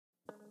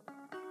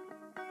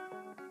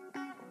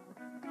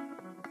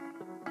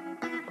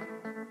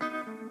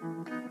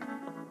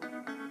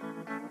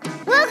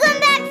Welcome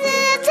back to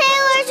the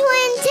Taylor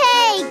Twin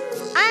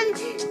Takes. I'm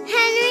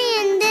Henry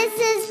and this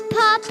is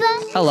Papa.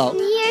 Hello. And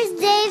here's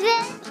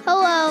David.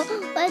 Hello.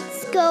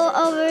 Let's go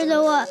over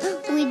what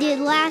we did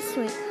last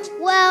week.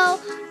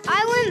 Well,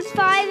 I went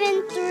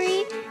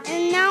 5-3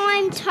 and now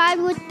I'm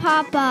tied with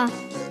Papa.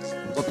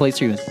 What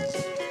place are you in?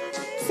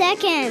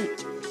 Second.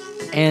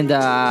 And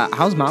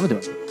how's Mama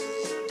doing?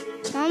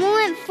 Mama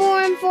went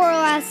 4-4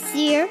 last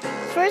year.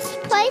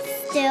 First place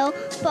still,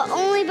 but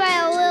only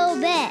by a little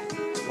bit.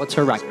 What's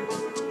her record?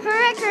 Her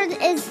record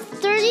is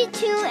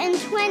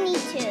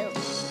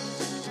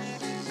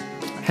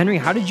 32-22. Henry,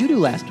 how did you do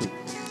last week?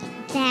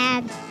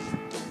 Dad,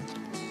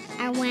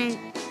 I went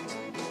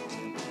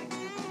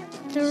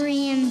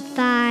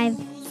 3-5.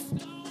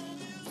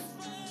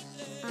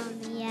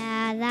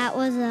 Yeah, that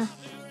was a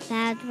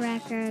bad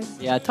record.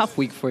 Yeah, a tough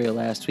week for you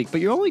last week, but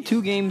you're only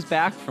 2 games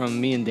back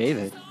from me and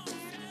David.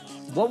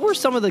 What were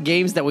some of the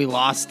games that we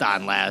lost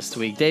on last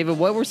week? David,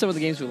 what were some of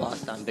the games we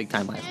lost on big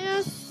time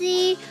last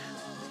week?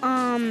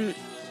 Tennessee,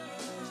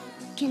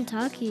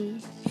 Kentucky.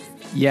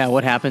 Yeah,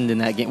 what happened in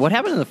that game? What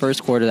happened in the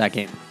first quarter of that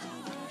game?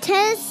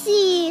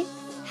 Tennessee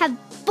had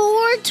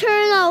 4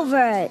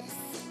 turnovers.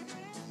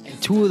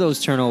 And 2 of those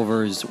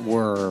turnovers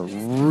were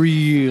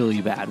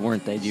really bad,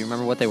 weren't they? Do you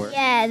remember what they were?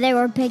 Yeah, they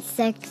were pick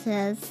sixes.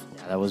 Yeah,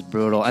 that was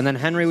brutal. And then,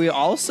 Henry, we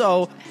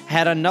also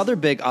had another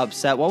big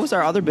upset. What was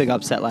our other big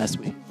upset last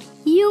week?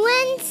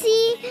 UNC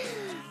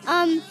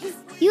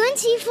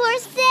Florida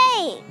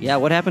State. Yeah,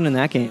 what happened in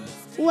that game?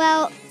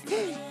 Well,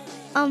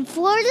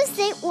 Florida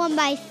State won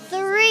by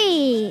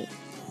 3.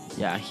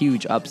 Yeah,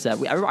 huge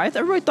upset.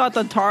 Everybody thought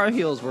the Tar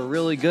Heels were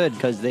really good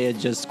because they had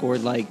just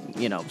scored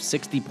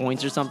 60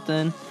 points or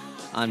something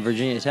on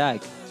Virginia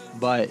Tech.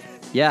 But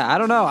yeah, I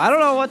don't know. I don't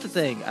know what to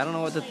think. I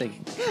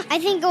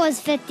think it was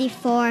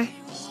 54.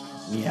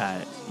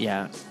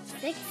 Yeah.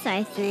 6,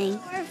 I think.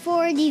 Or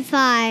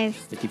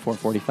 45.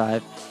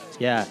 54-45.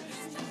 Yeah.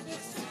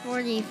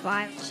 45,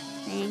 I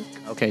think.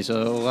 Okay,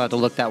 so we'll have to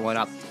look that one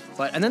up.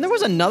 And then there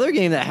was another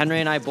game that Henry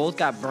and I both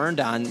got burned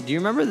on. Do you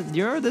remember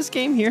this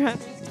game here,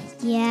 Henry?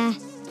 Yeah.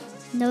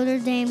 Notre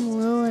Dame,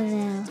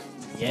 Louisville.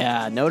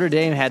 Yeah, Notre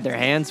Dame had their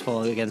hands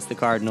full against the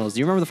Cardinals.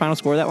 Do you remember the final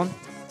score of that one?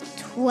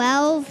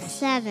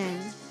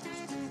 12-7.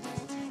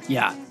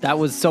 Yeah, that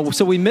was so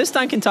we missed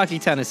on Kentucky,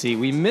 Tennessee.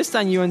 We missed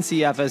on UNC,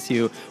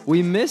 FSU.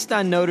 We missed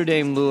on Notre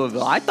Dame,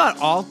 Louisville. I thought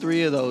all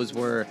 3 of those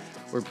were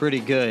pretty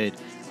good.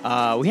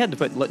 We had to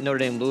put Notre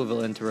Dame,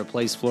 Louisville in to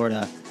replace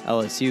Florida,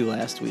 LSU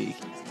last week.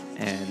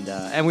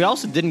 And we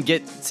also didn't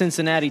get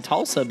Cincinnati,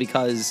 Tulsa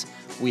because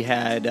we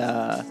had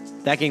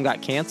that game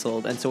got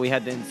canceled. And so we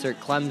had to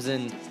insert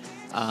Clemson,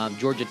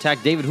 Georgia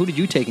Tech. David, who did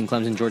you take in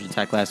Clemson, Georgia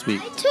Tech last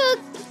week? I took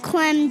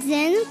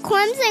Clemson.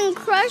 Clemson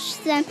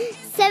crushed them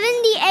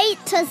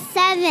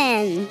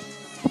 78-7.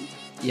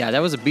 Yeah,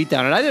 that was a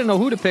beatdown. And I didn't know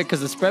who to pick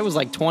because the spread was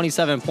like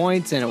 27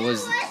 points and it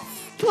was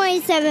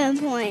 27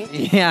 points.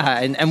 Yeah,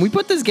 and we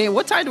put this game.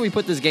 What time did we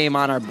put this game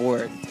on our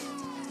board?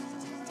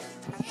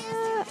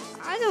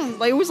 I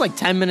don't. It was like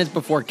 10 minutes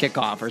before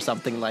kickoff or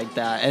something like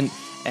that.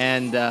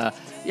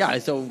 Yeah,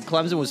 so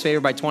Clemson was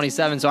favored by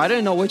 27. So I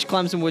didn't know which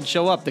Clemson would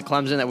show up. The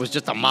Clemson that was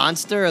just a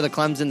monster, or the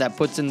Clemson that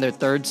puts in their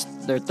third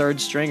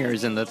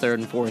stringers in the third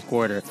and fourth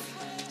quarter.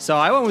 So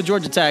I went with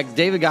Georgia Tech.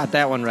 David got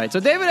that one right. So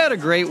David had a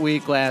great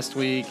week last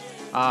week.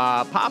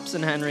 Pops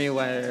and Henry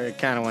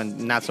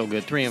went not so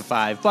good,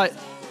 3-5. But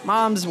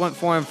Mom's went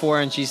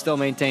 4-4, and she still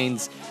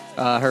maintains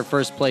her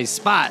first place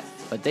spot.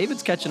 But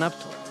David's catching up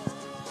to her.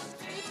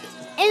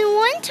 And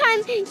one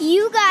time,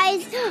 you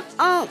guys,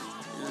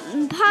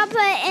 Papa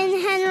and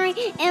Henry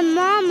and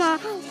Mama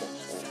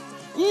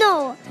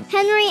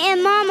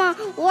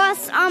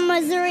lost on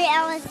Missouri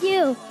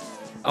LSU.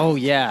 Oh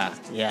yeah,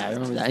 I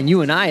remember that. And you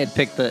and I had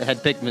picked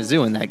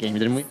Mizzou in that game,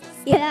 didn't we?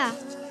 Yeah.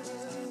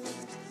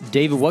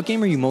 David, what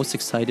game are you most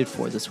excited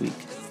for this week?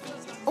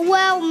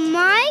 Well,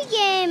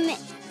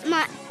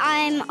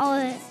 I'm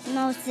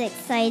most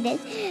excited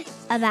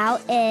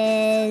about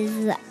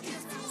is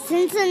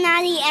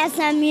Cincinnati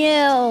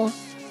SMU.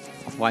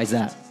 Why is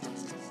that?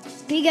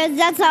 Because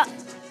that's a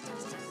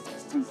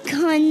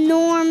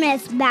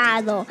enormous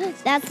battle.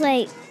 That's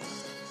I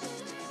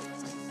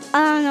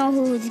don't know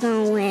who's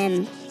going to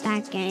win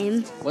that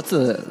game. What's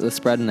the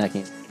spread in that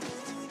game?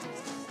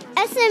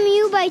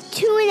 SMU by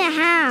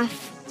 2.5.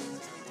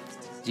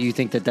 Do you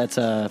think that that's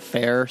a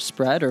fair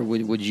spread, or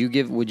would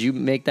you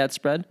make that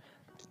spread?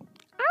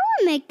 I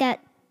would make that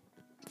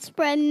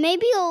spread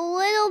maybe a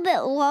little bit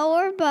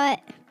lower,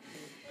 but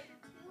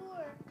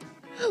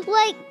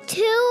like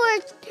 2 or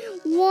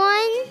 1.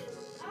 I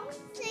would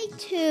say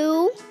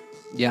 2.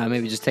 Yeah,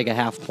 maybe just take a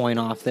half point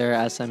off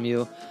there,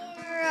 SMU. Or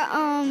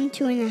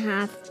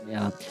 2.5.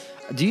 Yeah.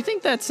 Do you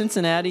think that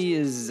Cincinnati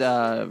is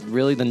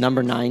really the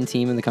number 9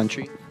 team in the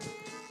country?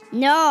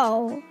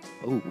 No.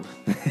 Ooh.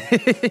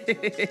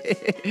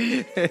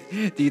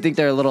 Do you think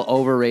they're a little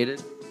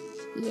overrated?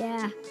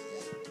 Yeah.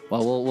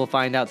 Well, we'll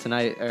find out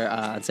tonight or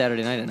on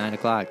Saturday night at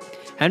 9:00.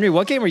 Henry,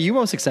 what game are you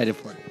most excited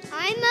for?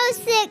 I'm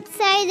most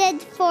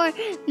excited for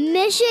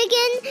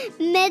Michigan,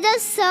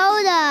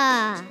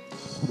 Minnesota.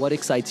 What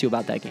excites you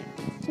about that game?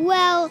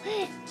 Well,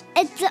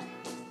 it's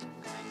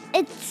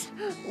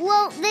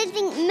well, they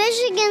think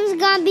Michigan's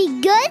gonna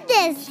be good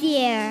this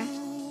year.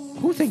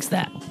 Who thinks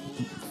that?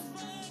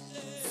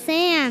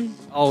 Sam.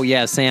 Oh,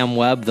 yeah, Sam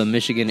Webb, the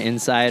Michigan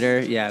insider.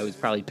 Yeah, who's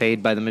probably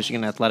paid by the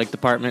Michigan Athletic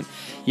Department.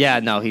 Yeah,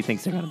 no, he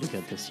thinks they're going to be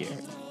good this year.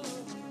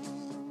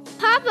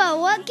 Papa,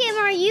 what game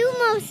are you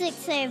most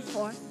excited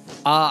for?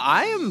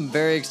 I am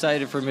very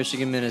excited for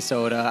Michigan,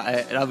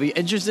 Minnesota. I'll be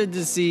interested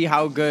to see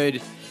how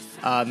good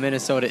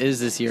Minnesota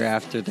is this year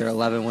after their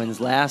 11 wins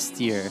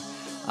last year.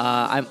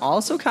 I'm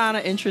also kind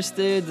of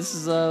interested. This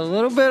is a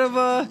little bit of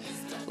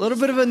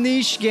a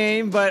niche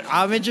game, but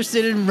I'm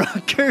interested in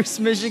Rutgers,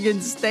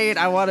 Michigan State.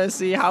 I want to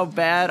see how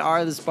bad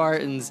are the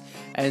Spartans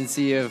and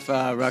see if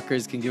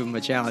Rutgers can give them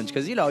a challenge.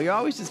 Because, you're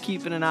always just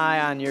keeping an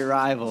eye on your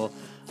rival.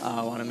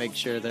 I want to make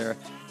sure they're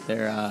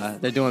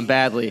doing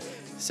badly.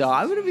 So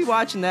I'm going to be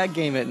watching that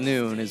game at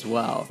noon as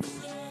well.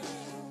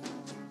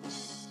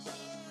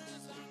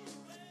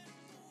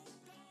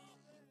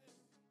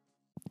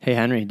 Hey,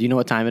 Henry, do you know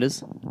what time it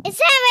is? It's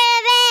time for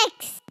the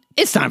picks!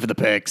 It's time for the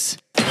picks.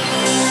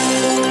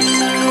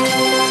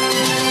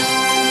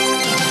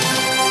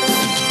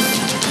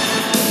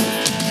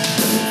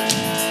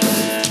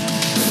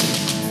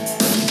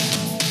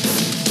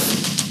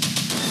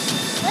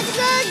 Let's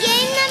go to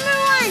game number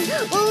 1.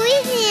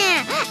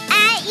 Louisiana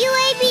at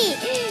UAB.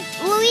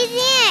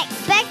 Louisiana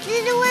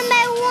expected to win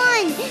by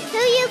 1. Who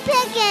you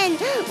picking?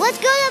 Let's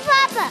go to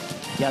Papa.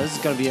 Yeah, this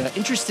is going to be an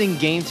interesting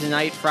game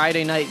tonight,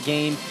 Friday night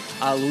game.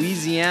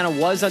 Louisiana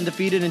was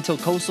undefeated until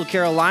Coastal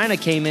Carolina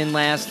came in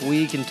last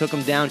week and took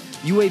them down.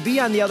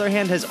 UAB, on the other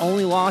hand, has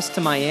only lost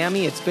to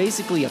Miami. It's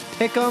basically a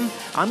pick-em.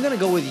 I'm going to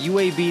go with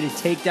UAB to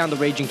take down the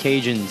Raging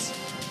Cajuns.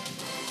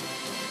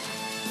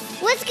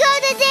 Let's go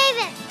to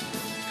David.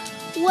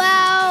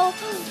 Well,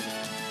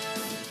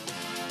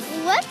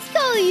 let's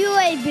go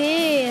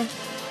UAB.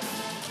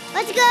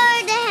 Let's go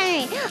to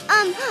Henry.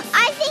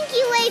 I think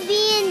UAB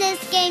in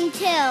this game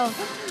too.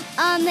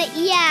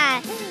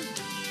 Yeah.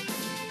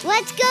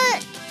 Let's go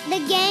the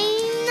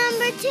game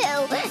number 2.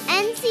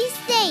 NC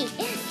State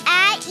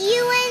at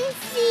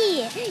UNC.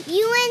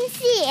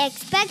 UNC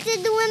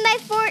expected to win by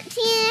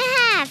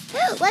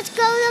 14.5. Let's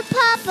go to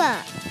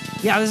Papa.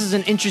 Yeah, this is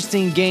an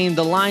interesting game.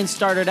 The line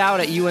started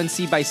out at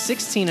UNC by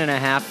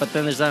 16.5, but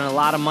then there's been a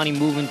lot of money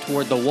moving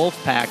toward the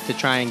Wolfpack to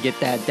try and get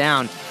that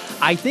down.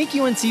 I think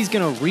UNC is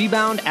going to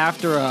rebound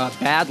after a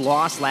bad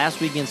loss last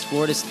week against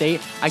Florida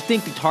State. I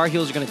think the Tar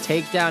Heels are going to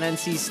take down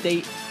NC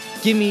State.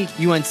 Give me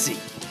UNC.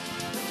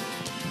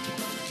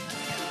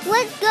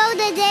 Let's go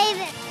to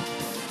David.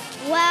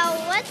 Well,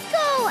 let's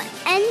go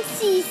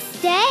NC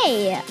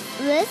State.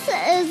 This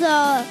is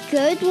a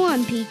good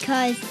one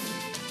because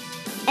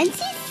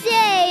NC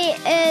State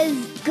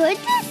is good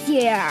this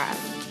year.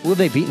 Who have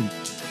they beaten?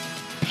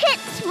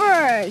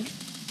 Pittsburgh.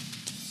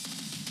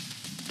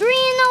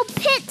 3-0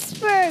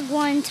 Pittsburgh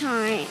one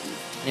time.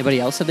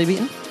 Anybody else have they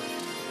beaten?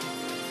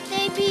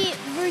 They beat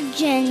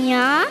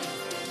Virginia.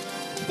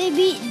 They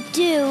beat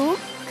Duke.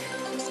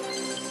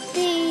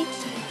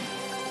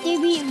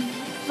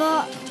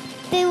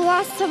 They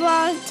lost to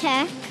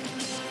Tech.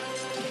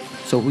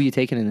 So who are you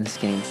taking in this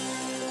game?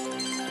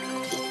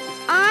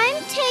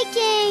 I'm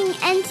taking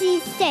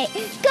NC State.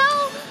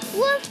 Go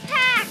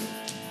Wolfpack!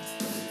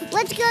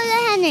 Let's go to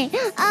Henry.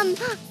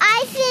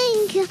 I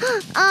think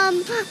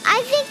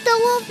the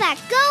Wolfpack.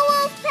 Go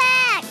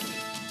Wolfpack!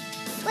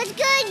 Let's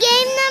go to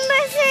game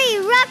number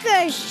 3.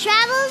 Rutgers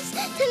travels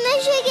to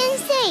Michigan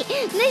State.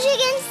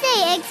 Michigan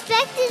State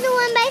expected to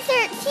win by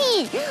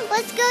 13.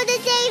 Let's go to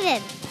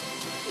David.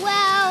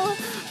 Well,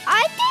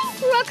 I think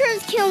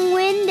Rutgers can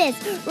win this.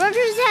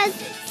 Rutgers has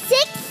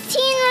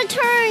 16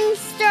 returning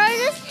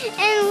starters,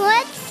 and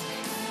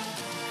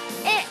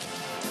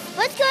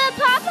let's go to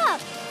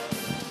Pop-Up.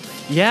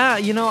 Yeah,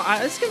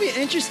 it's going to be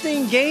an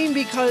interesting game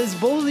because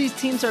both of these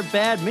teams are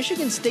bad.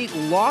 Michigan State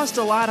lost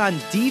a lot on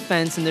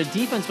defense, and their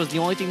defense was the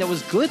only thing that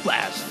was good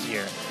last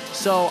year.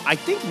 So I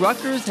think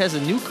Rutgers has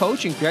a new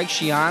coach in Greg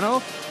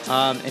Schiano,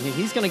 and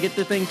he's going to get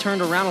the thing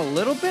turned around a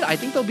little bit. I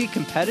think they'll be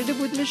competitive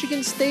with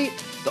Michigan State.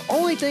 The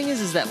only thing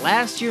is that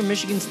last year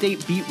Michigan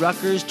State beat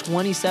Rutgers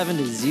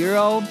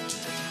 27-0.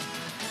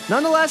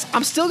 Nonetheless,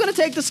 I'm still going to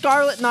take the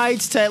Scarlet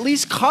Knights to at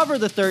least cover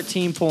the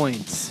 13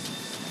 points.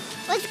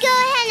 Let's go,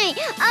 Henry.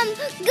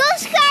 Go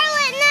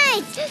Scarlet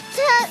Knights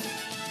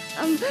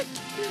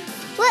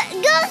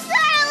go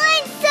Scarlet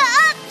Knights to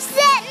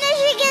upset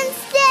Michigan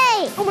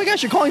State. Oh my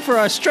gosh, you're calling for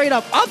a straight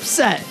up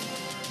upset.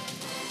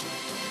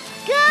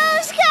 Go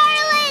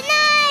Scarlet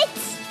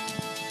Knights.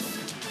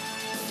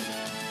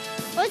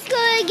 Let's go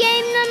to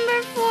game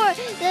number 4,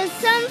 the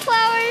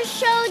Sunflower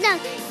Showdown.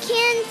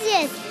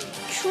 Kansas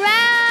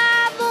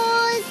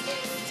travels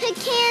to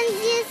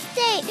Kansas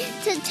State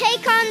to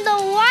take on the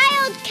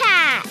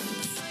Wildcats.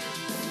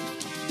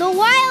 The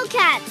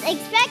Wildcats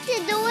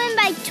expected to win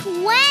by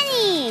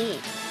 20.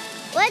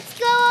 Let's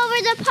go over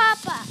to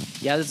Papa.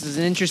 Yeah, this is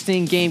an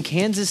interesting game.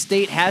 Kansas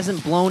State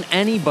hasn't blown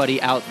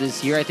anybody out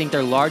this year. I think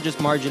their largest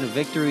margin of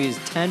victory is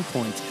 10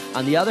 points.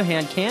 On the other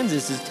hand,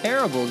 Kansas is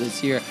terrible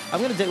this year. I'm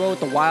going to go with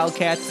the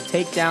Wildcats to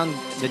take down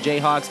the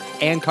Jayhawks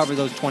and cover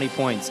those 20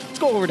 points. Let's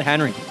go over to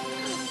Henry.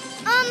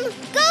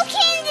 Go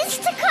Kansas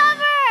to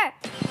cover!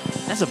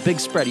 That's a big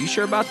spread. Are you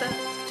sure about that?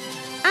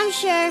 I'm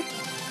sure.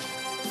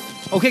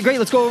 Okay, great.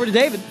 Let's go over to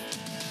David.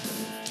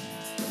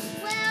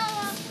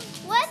 Well,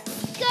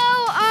 let's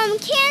go,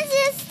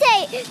 Kansas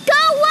State. Go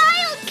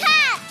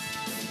Wildcats!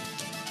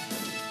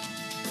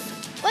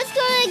 Let's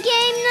go to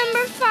game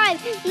number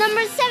 5.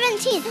 Number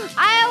 17,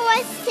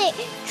 Iowa State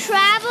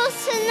travels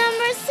to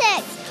number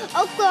 6,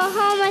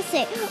 Oklahoma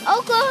State.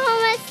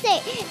 Oklahoma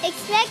State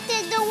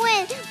expected to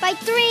win by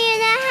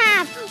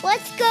 3.5.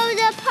 Let's go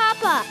to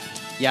Papa.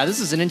 Yeah, this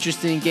is an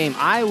interesting game.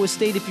 Iowa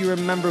State, if you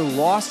remember,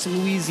 lost to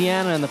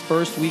Louisiana in the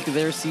first week of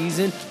their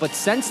season, but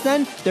since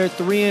then, they're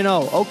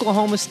 3-0.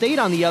 Oklahoma State,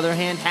 on the other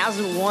hand,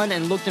 hasn't won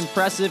and looked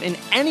impressive in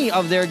any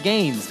of their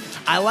games.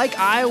 I like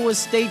Iowa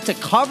State to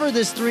cover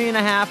this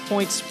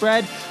 3.5-point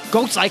spread.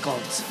 Go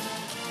Cyclones!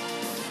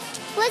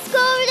 Let's go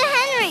over to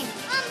Henry.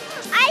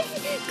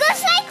 Go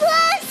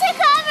Cyclones to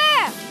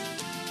cover.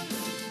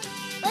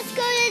 Let's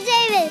go to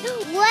David.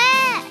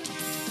 Let's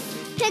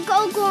pick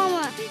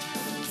Oklahoma.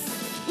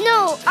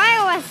 No,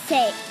 Iowa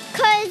State.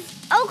 Because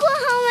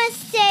Oklahoma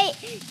State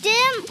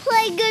didn't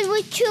play good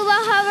with Chuba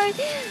Hubbard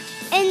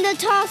in the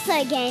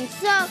Tulsa game.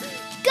 So,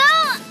 go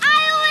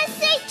Iowa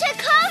State to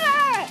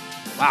cover.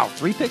 Wow,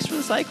 3 picks for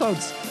the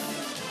Cyclones.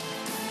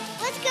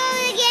 Let's go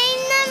to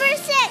game number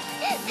 6.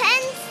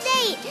 Penn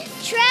State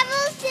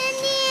travels to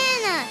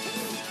Indiana.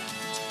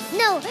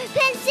 No,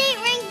 Penn State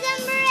ranks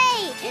number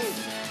 8.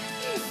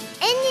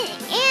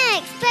 Indiana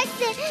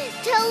expected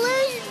to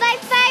lose by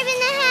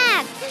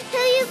 5.5.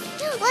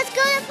 Let's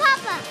go to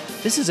Papa.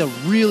 This is a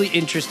really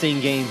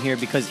interesting game here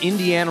because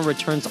Indiana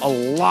returns a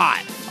lot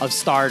of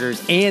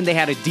starters, and they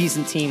had a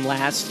decent team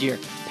last year.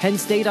 Penn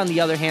State, on the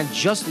other hand,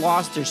 just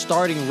lost their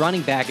starting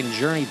running back in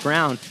Journey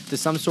Brown to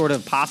some sort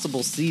of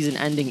possible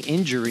season-ending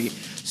injury.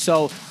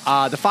 So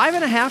the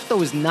 5.5,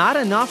 though, is not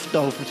enough,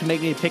 though, to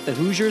make me pick the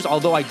Hoosiers,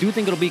 although I do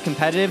think it'll be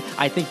competitive.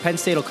 I think Penn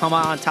State will come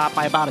out on top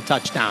by about a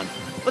touchdown.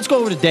 Let's go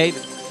over to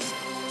David.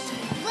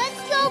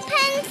 Let's go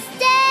Penn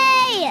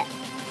State.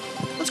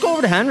 Let's go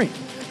over to Henry.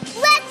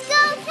 Let's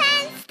go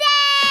Penn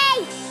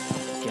State.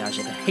 Gosh,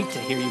 I hate to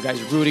hear you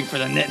guys rooting for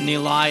the Nittany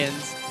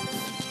Lions.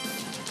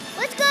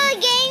 Let's go to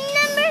game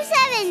number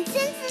 7.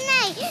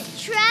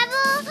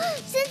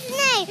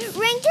 Cincinnati,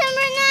 ranked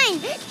number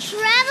 9,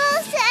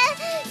 travels to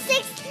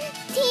 16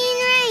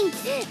 ranked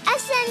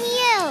SMU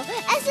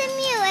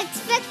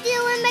expected to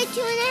win by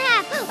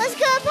 2.5. Let's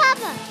go,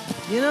 Papa.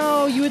 You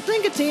know, you would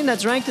think a team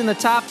that's ranked in the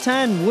top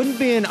 10 wouldn't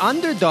be an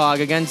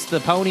underdog against the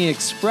Pony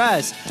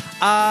Express.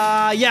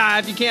 Yeah,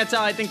 if you can't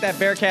tell, I think that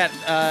Bearcat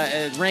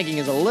ranking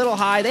is a little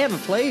high. They haven't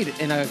played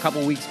in a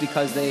couple weeks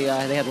because they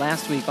had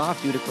last week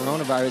off due to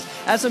coronavirus.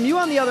 SMU,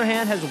 on the other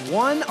hand, has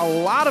won a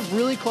lot of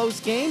really close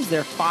games.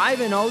 They're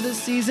 5-0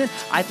 this season.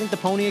 I think the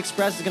Pony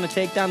Express is going to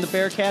take down the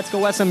Bearcats.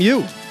 Go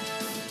SMU.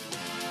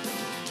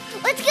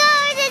 Let's go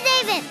to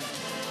David.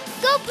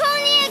 Go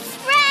Pony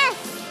Express.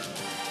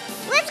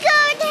 Let's go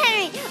to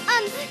Henry.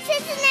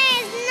 Cincinnati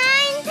has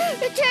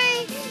 9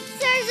 returning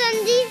starters on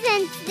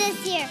defense this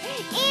year,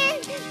 and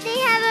they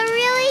have a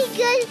really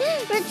good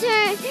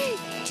return.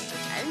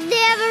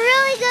 They have a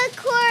really good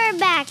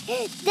quarterback,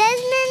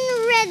 Desmond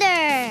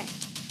Ridder.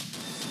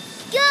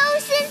 Go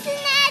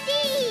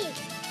Cincinnati!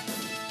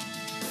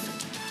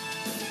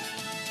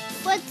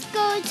 Let's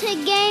go to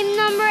game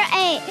number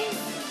 8.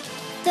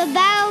 The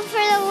battle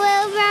for the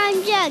Little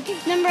Brown Jug.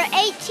 Number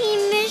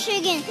 18,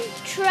 Michigan,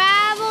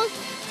 travels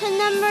to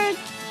number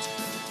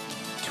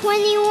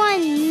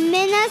 21,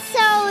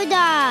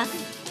 Minnesota.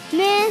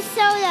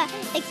 Minnesota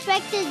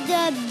expected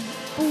the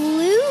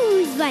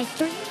Blues by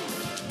 3.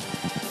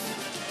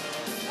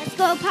 Let's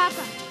go,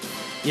 Papa.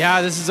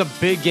 Yeah, this is a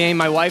big game.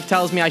 My wife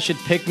tells me I should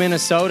pick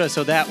Minnesota,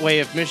 so that way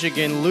if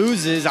Michigan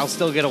loses, I'll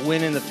still get a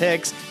win in the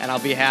picks, and I'll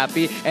be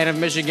happy. And if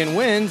Michigan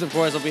wins, of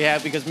course, I'll be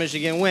happy because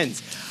Michigan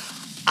wins.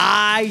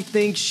 I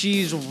think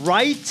she's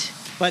right,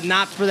 but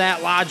not for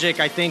that logic.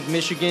 I think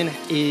Michigan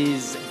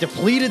is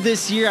depleted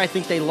this year. I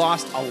think they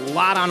lost a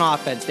lot on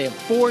offense. They have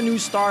 4 new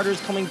starters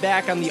coming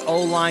back on the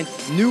O-line,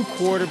 new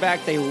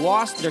quarterback. They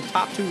lost their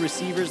top 2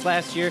 receivers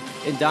last year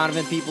in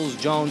Donovan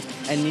Peoples-Jones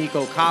and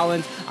Nico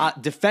Collins.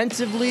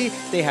 Defensively,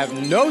 they have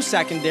no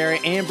secondary.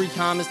 Ambry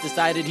Thomas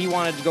decided he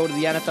wanted to go to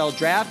the NFL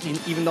draft,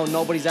 even though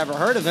nobody's ever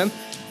heard of him.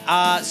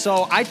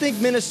 So I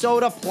think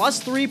Minnesota plus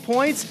 3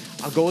 points.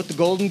 I'll go with the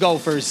Golden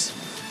Gophers.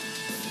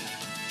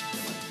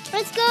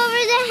 Let's go over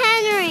to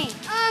Henry.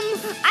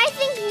 I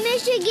think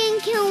Michigan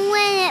can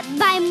win it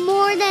by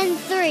more than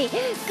 3.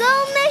 Go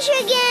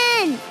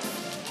Michigan!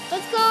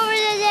 Let's go over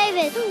to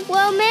David.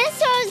 Well,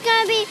 Minnesota's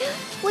going to be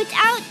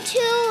without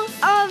 2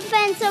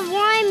 offensive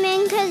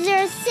linemen because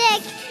they're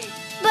sick.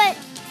 But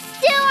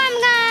still,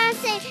 I'm going to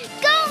say,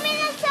 go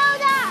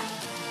Minnesota!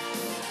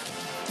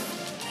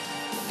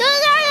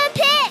 Those are the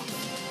picks!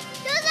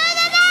 Those are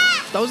the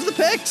picks! Those are the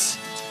picks.